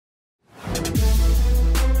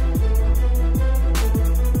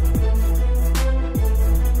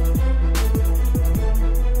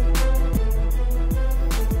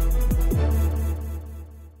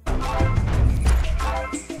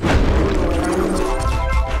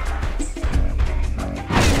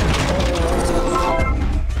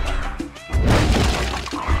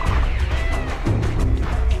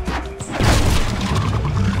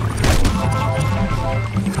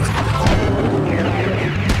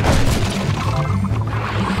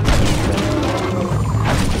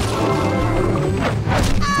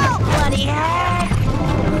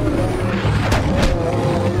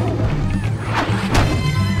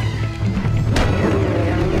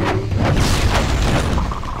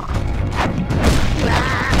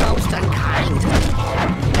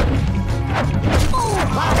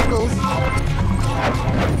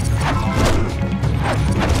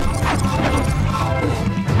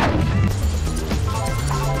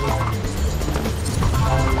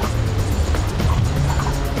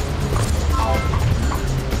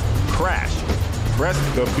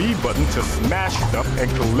B button to smash stuff and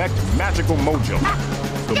collect magical mojo.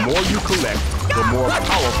 The more you collect, the more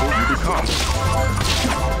powerful you become.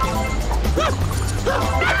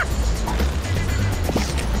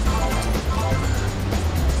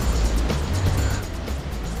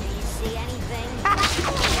 Do you see anything?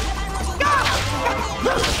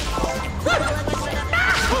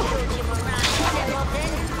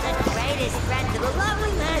 The greatest threat to the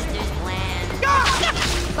lovely master's plan.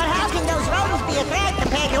 But how can those rodents be a threat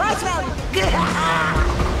compared to us rodents?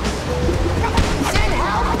 Send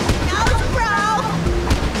help! No, bro!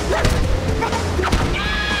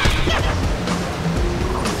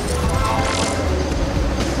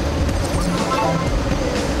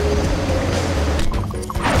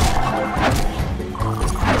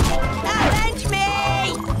 Avenge me!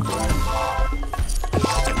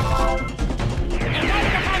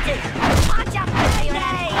 Watch out,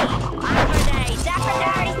 Day!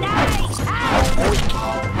 Secretary,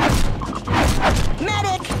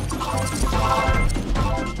 Medic!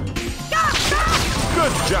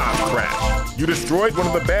 Good job, Crash. You destroyed one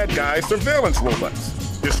of the bad guys' surveillance robots.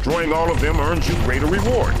 Destroying all of them earns you greater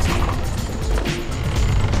rewards.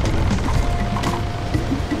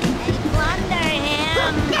 plunder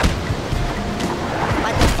him!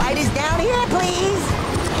 But the fight is down here, please!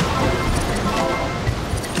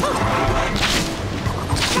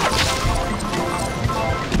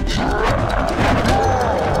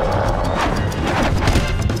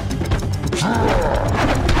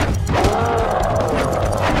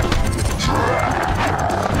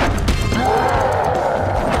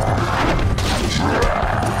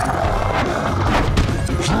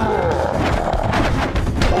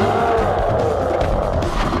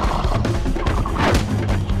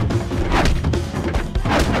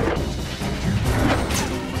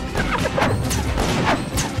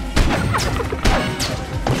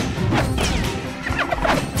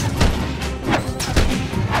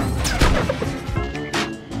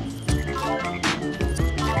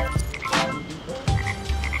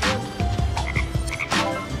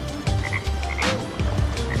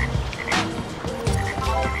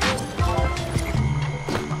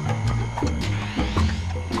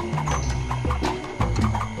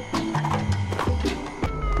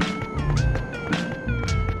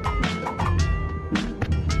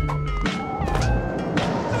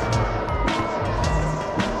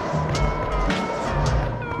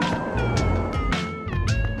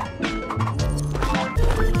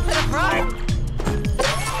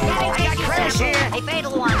 A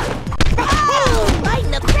fatal one. Oh! Right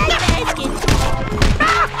in the breadbasket!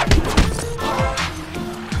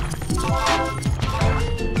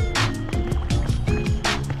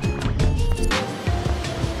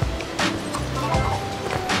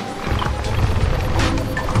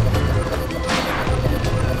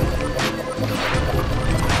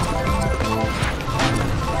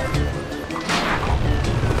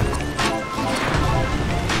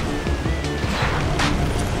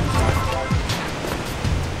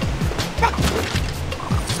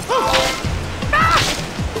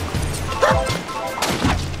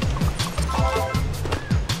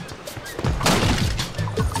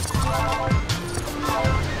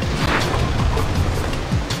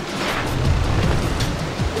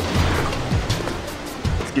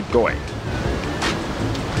 Get going.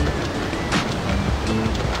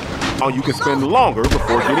 Now you can spend longer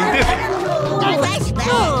before getting dizzy. Let's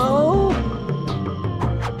go!